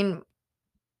mean,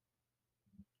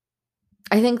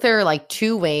 I think there are like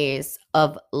two ways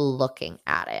of looking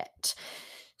at it.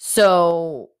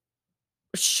 So,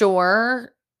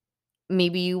 sure,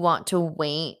 maybe you want to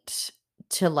wait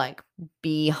to like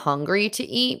be hungry to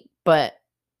eat, but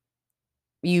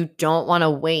you don't want to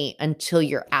wait until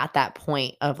you're at that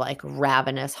point of like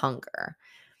ravenous hunger.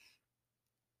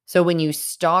 So when you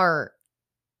start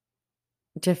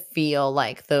to feel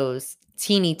like those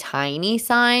teeny tiny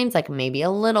signs, like maybe a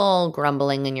little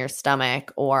grumbling in your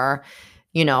stomach, or,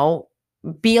 you know,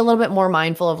 be a little bit more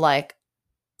mindful of like,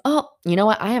 oh, you know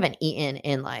what? I haven't eaten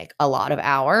in like a lot of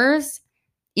hours,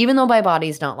 even though my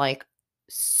body's not like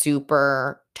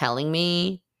super telling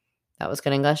me, that was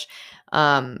good English,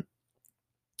 that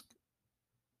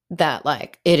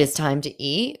like it is time to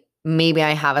eat. Maybe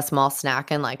I have a small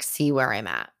snack and like see where I'm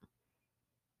at,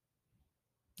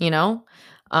 you know?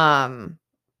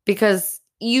 Because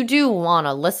you do want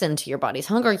to listen to your body's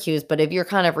hunger cues, but if you're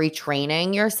kind of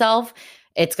retraining yourself,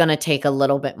 it's going to take a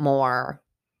little bit more,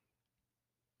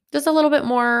 just a little bit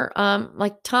more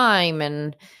like time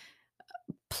and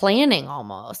planning,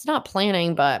 almost not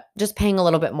planning, but just paying a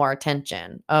little bit more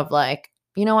attention of like,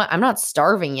 you know what, I'm not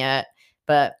starving yet,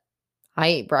 but I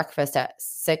ate breakfast at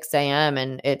 6 a.m.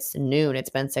 and it's noon. It's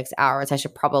been 6 hours. I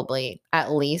should probably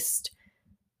at least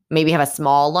maybe have a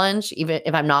small lunch, even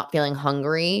if I'm not feeling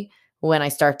hungry when I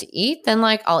start to eat, then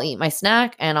like I'll eat my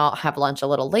snack and I'll have lunch a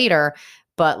little later.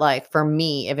 But like for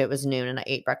me, if it was noon and I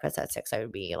ate breakfast at 6, I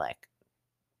would be like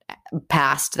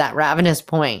past that ravenous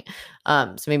point.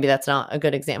 So maybe that's not a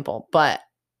good example, but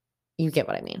you get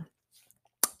what I mean.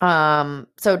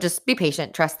 So just be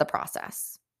patient, trust the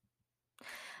process.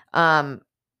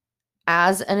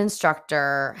 As an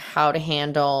instructor, how to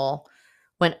handle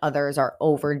when others are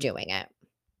overdoing it.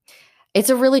 It's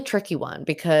a really tricky one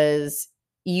because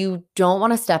you don't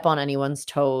want to step on anyone's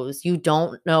toes. You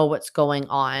don't know what's going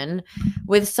on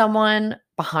with someone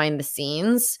behind the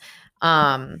scenes.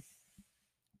 And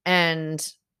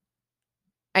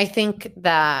I think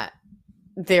that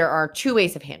there are 2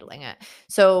 ways of handling it.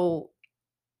 So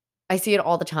I see it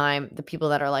all the time. The people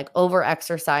that are like over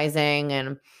exercising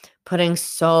and putting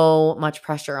so much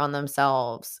pressure on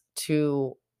themselves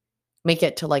to make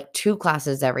it to like 2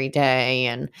 classes every day.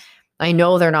 And I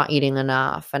know they're not eating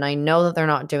enough. And I know that they're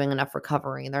not doing enough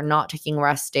recovery. And they're not taking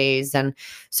rest days. And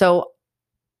so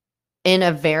in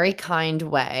a very kind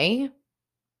way,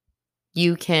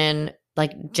 you can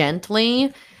like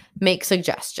gently make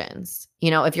suggestions.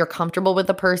 If you're comfortable with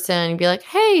the person, be like,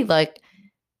 hey, like,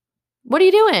 what are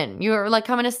you doing? You're like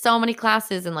coming to so many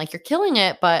classes and like you're killing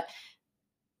it, but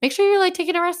make sure you're like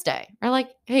taking a rest day. Or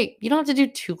like, hey, you don't have to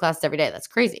do 2 classes every day. That's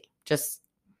crazy. Just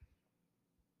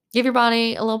give your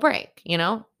body a little break, You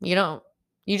don't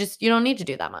need to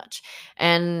do that much.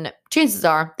 And chances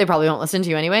are they probably won't listen to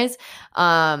you anyways.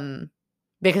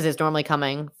 Because it's normally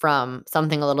coming from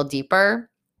something a little deeper.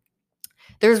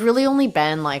 There's really only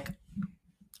been like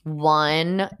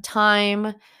one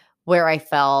time where I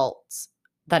felt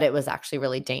that it was actually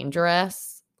really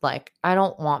dangerous. Like, I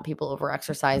don't want people over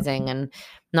exercising and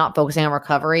not focusing on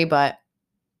recovery, but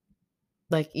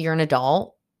like, you're an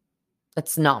adult.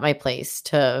 That's not my place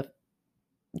to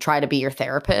try to be your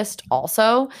therapist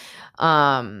also.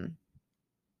 But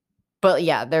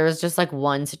yeah, there was just like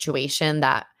one situation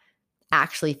that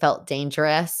actually felt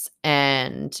dangerous,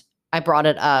 and I brought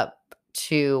it up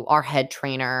to our head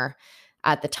trainer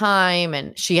at the time,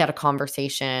 and she had a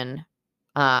conversation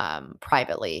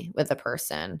privately with the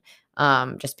person,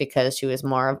 just because she was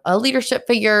more of a leadership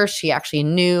figure. She actually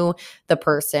knew the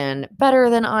person better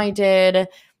than I did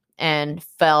and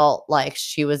felt like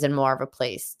she was in more of a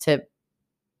place to,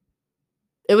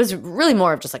 it was really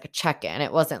more of just like a check-in.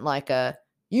 It wasn't like a,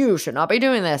 you should not be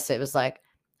doing this. It was like,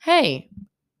 hey,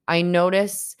 I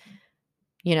notice,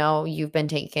 you've been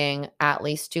taking at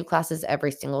least 2 classes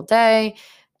every single day,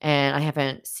 and I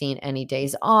haven't seen any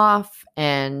days off.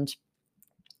 And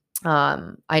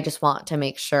I just want to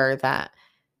make sure that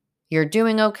you're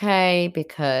doing okay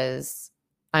because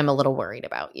I'm a little worried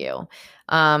about you.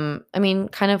 Kind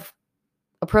of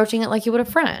approaching it like you would a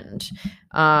friend.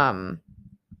 And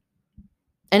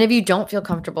if you don't feel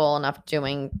comfortable enough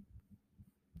doing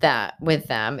that with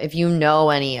them, if you know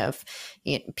any of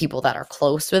people that are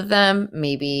close with them,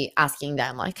 maybe asking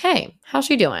them like, hey, how's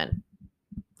she doing?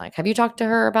 Like, have you talked to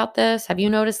her about this? Have you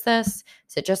noticed this?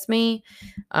 Is it just me?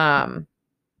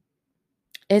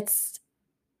 It's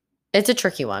a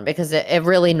tricky one because it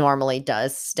really normally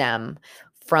does stem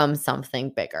from something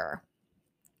bigger.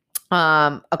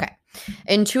 Okay.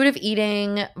 Intuitive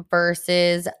eating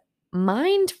versus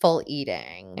mindful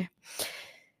eating.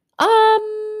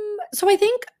 So I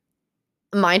think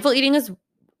mindful eating is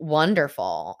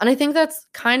wonderful. And I think that's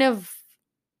kind of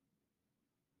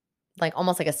like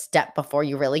almost like a step before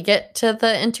you really get to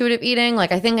the intuitive eating.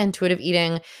 Like, I think intuitive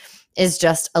eating is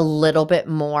just a little bit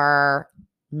more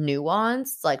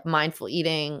nuanced. Like mindful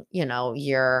eating,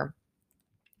 you're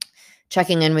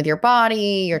checking in with your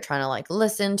body, you're trying to like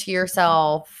listen to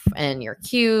yourself and your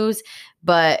cues,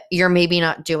 but you're maybe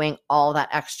not doing all that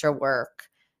extra work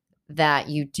that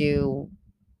you do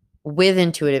with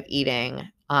intuitive eating,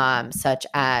 such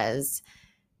as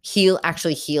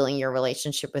actually healing your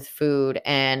relationship with food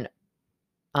and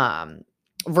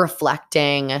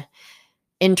reflecting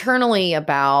internally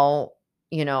about,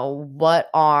 what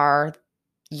are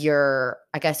your,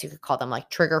 I guess you could call them like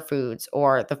trigger foods,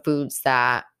 or the foods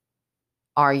that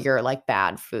are your like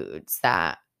bad foods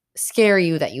that scare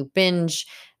you, that you binge,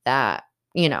 that,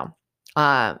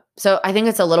 so I think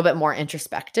it's a little bit more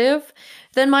introspective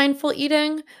than mindful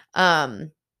eating.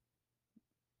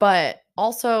 But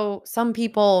also some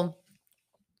people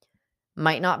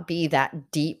might not be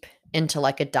that deep into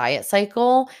like a diet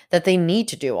cycle that they need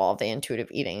to do all of the intuitive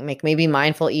eating. Like maybe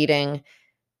mindful eating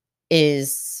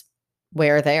is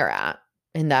where they're at,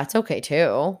 and that's okay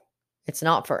too. It's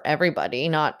not for everybody.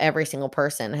 Not every single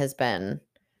person has been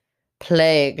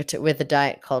plagued with the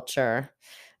diet culture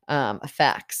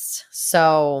effects.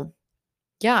 So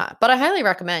yeah, but I highly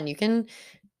recommend you can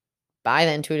buy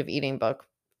the intuitive eating book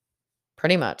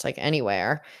pretty much like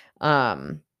anywhere.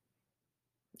 And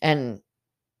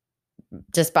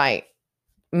just by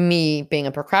me being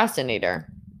a procrastinator,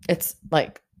 it's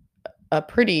like a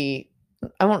pretty,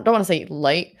 don't want to say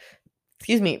light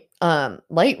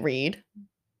read.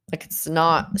 Like it's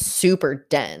not super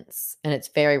dense and it's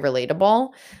very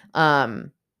relatable.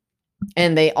 And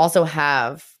they also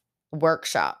have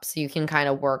workshops. You can kind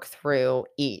of work through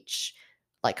each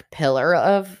like pillar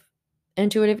of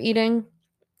intuitive eating.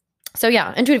 So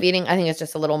yeah, intuitive eating, I think it's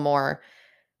just there's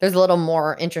a little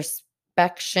more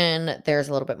introspection. There's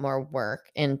a little bit more work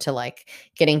into like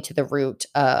getting to the root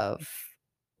of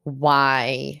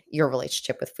why your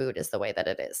relationship with food is the way that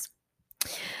it is.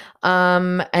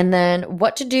 And then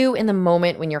what to do in the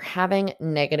moment when you're having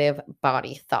negative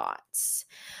body thoughts.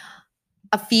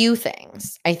 A few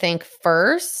things. I think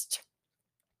first,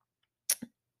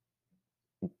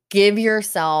 give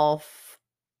yourself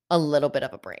a little bit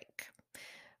of a break.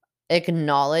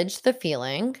 Acknowledge the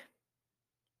feeling.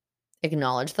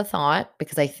 Acknowledge the thought,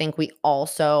 because I think we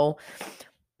also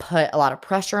put a lot of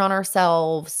pressure on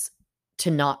ourselves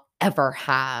to not ever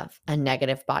have a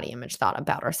negative body image thought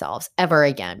about ourselves ever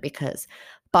again, because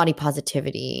body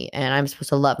positivity and I'm supposed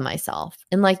to love myself.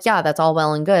 And like, yeah, that's all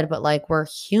well and good, but like we're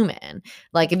human.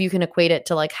 Like if you can equate it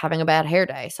to like having a bad hair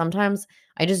day, sometimes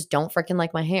I just don't freaking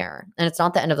like my hair and it's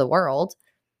not the end of the world.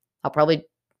 I'll probably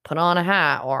put on a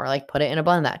hat or like put it in a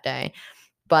bun that day.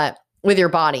 But with your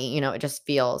body, you know, it just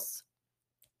feels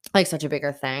like such a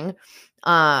bigger thing.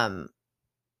 But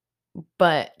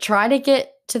try to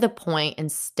get to the point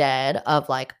instead of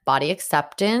like body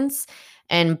acceptance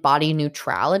and body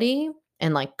neutrality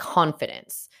and like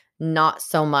confidence, not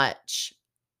so much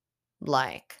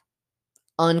like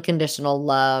unconditional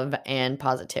love and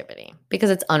positivity, because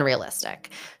it's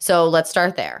unrealistic. So let's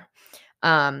start there.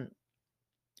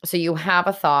 So you have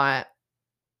a thought,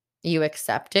 you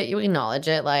accept it, you acknowledge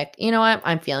it, like, you know what,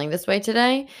 I'm feeling this way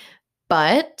today,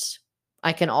 but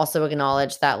I can also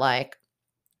acknowledge that like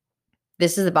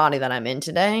this is the body that I'm in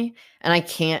today and I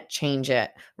can't change it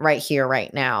right here,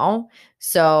 right now.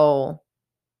 So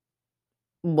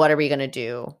what are we going to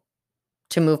do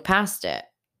to move past it?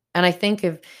 And I think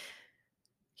if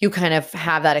you kind of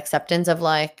have that acceptance of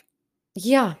like,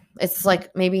 yeah, it's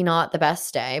like maybe not the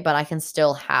best day, but I can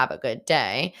still have a good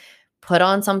day. Put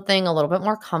on something a little bit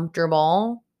more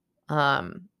comfortable,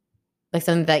 like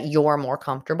something that you're more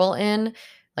comfortable in.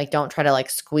 Like don't try to like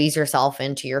squeeze yourself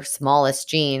into your smallest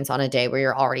jeans on a day where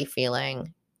you're already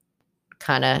feeling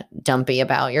kind of dumpy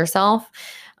about yourself.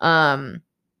 And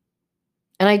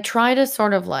I try to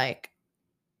sort of like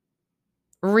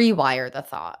rewire the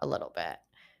thought a little bit.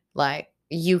 Like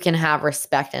you can have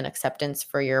respect and acceptance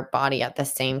for your body at the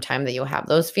same time that you have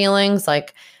those feelings.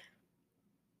 Like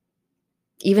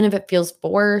even if it feels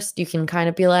forced, you can kind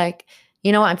of be like,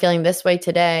 you know what, I'm feeling this way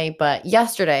today, but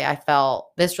yesterday I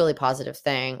felt this really positive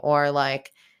thing. Or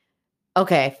like,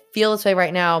 okay, I feel this way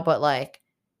right now, but like,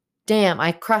 damn,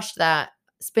 I crushed that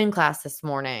spin class this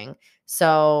morning.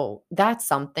 So that's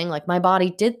something, like my body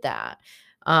did that.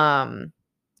 Trying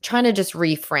to just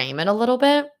reframe it a little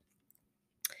bit.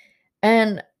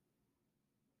 And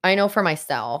I know for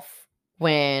myself,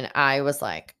 when I was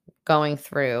like going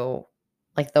through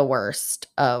like the worst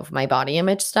of my body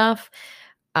image stuff,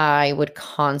 I would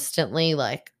constantly,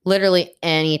 like literally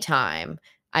anytime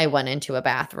I went into a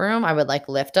bathroom, I would like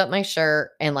lift up my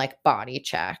shirt and like body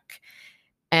check.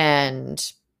 And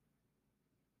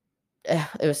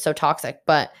it was so toxic,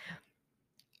 but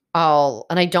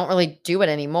I don't really do it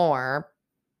anymore.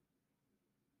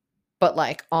 But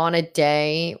like on a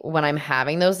day when I'm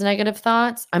having those negative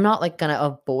thoughts, I'm not like going to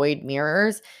avoid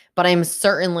mirrors, but I'm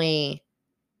certainly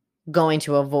going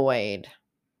to avoid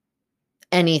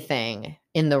anything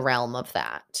in the realm of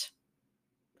that,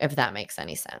 if that makes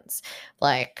any sense.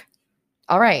 Like,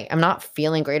 all right, I'm not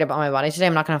feeling great about my body today.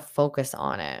 I'm not going to focus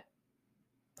on it.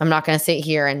 I'm not going to sit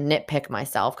here and nitpick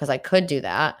myself, because I could do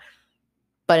that.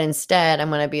 But instead, I'm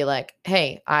going to be like,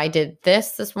 hey, I did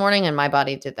this morning and my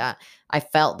body did that. I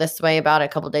felt this way about it a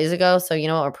couple days ago. So, you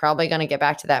know what? We're probably going to get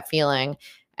back to that feeling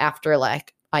after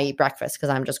like I eat breakfast, because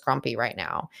I'm just grumpy right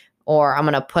now. Or I'm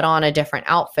going to put on a different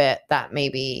outfit that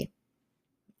maybe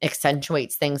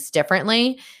accentuates things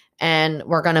differently. And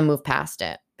we're going to move past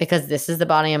it, because this is the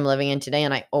body I'm living in today.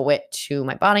 And I owe it to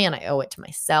my body and I owe it to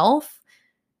myself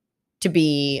to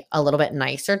be a little bit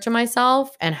nicer to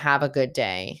myself and have a good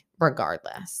day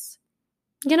regardless.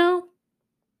 You know,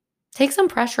 take some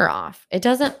pressure off. It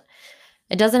doesn't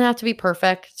have to be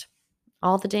perfect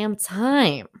all the damn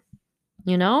time,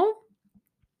 you know?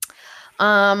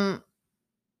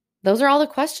 Those are all the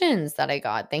questions that I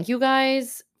got. Thank you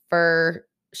guys for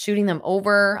shooting them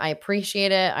over. I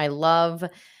appreciate it. I love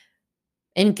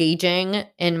engaging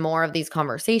in more of these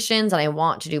conversations, and I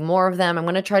want to do more of them. I'm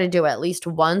going to try to do at least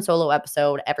one solo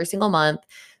episode every single month.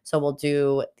 So we'll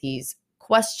do these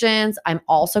questions. I'm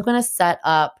also going to set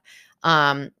up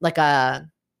like a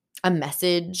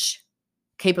message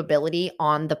capability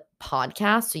on the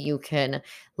podcast, so you can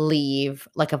leave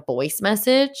like a voice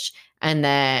message, and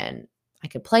then I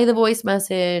can play the voice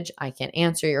message. I can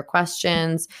answer your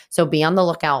questions. So be on the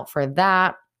lookout for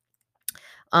that.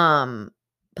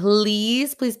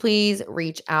 Please, please, please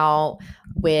reach out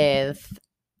with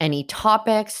any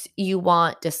topics you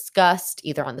want discussed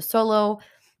either on the solo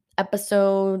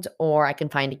episode, or I can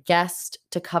find a guest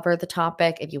to cover the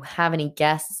topic. If you have any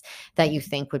guests that you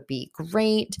think would be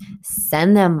great,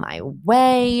 send them my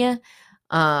way.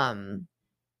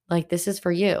 Like, this is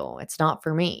for you. It's not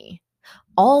for me.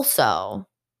 Also,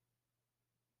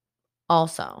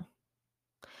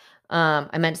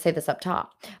 I meant to say this up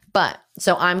top, but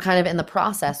so I'm kind of in the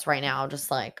process right now, just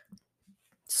like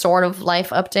sort of life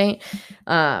update,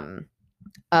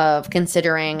 of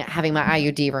considering having my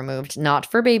IUD removed, not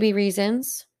for baby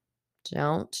reasons.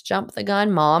 Don't jump the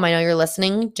gun, Mom. I know you're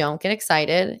listening. Don't get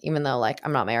excited, even though like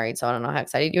I'm not married, so I don't know how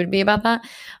excited you would be about that.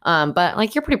 But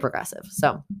like you're pretty progressive.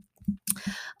 So,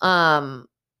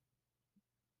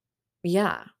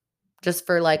 yeah. Just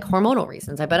for like hormonal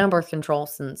reasons. I've been on birth control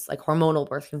since hormonal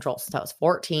birth control since I was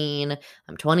 14.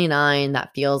 I'm 29.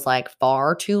 That feels like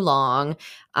far too long.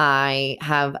 I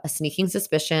have a sneaking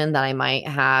suspicion that I might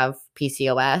have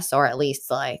PCOS, or at least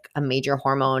like a major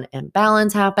hormone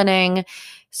imbalance happening.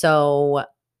 So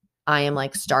I am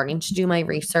like starting to do my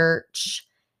research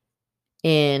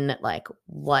in like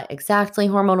what exactly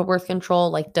hormonal birth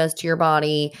control like does to your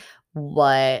body,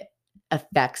 what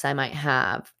effects I might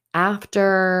have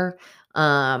after,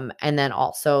 and then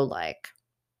also like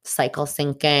cycle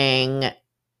syncing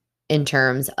in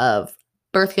terms of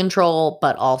birth control,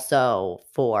 but also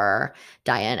for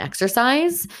diet and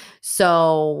exercise.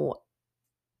 So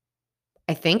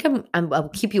I think I'll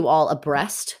keep you all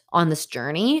abreast on this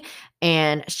journey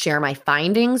and share my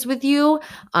findings with you.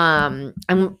 I'm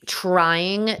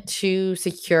trying to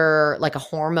secure like a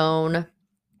hormone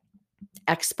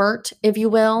expert, if you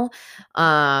will,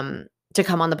 to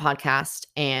come on the podcast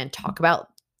and talk about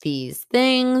these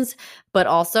things, but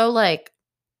also like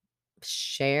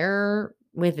share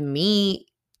with me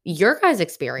your guys'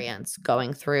 experience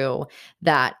going through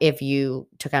that. If you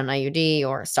took out an IUD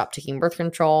or stopped taking birth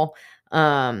control,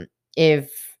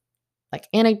 if like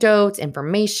anecdotes,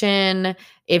 information,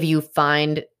 if you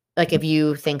find like, if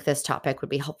you think this topic would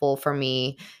be helpful for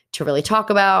me to really talk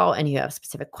about and you have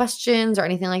specific questions or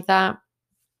anything like that,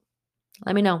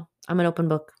 let me know. I'm an open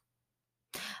book.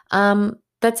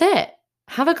 That's it.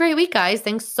 Have a great week, guys.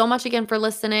 Thanks so much again for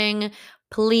listening.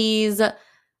 Please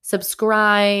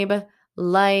subscribe,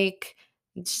 like,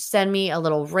 send me a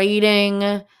little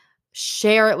rating,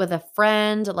 share it with a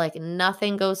friend. Like,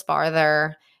 nothing goes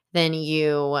farther than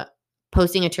you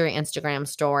posting it to your Instagram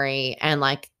story and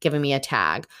like giving me a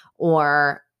tag,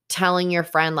 or telling your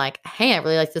friend like, hey, I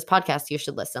really like this podcast, you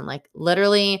should listen. Like,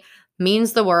 literally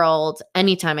means the world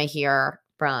anytime I hear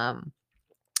from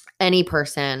any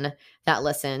person that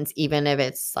listens, even if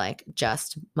it's like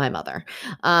just my mother.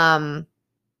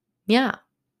 Yeah.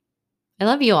 I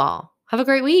love you all. Have a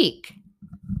great week.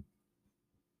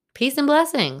 Peace and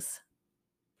blessings.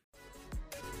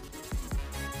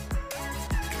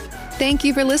 Thank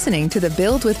you for listening to the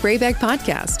Build with Brabec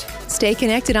podcast. Stay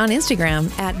connected on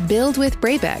Instagram at Build with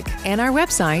Brabec and our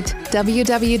website,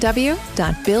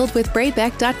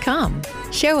 www.buildwithbrabec.com.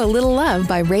 Show a little love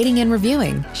by rating and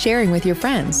reviewing, sharing with your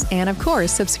friends, and of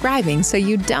course, subscribing so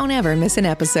you don't ever miss an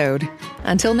episode.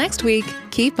 Until next week,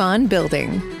 keep on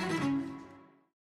building.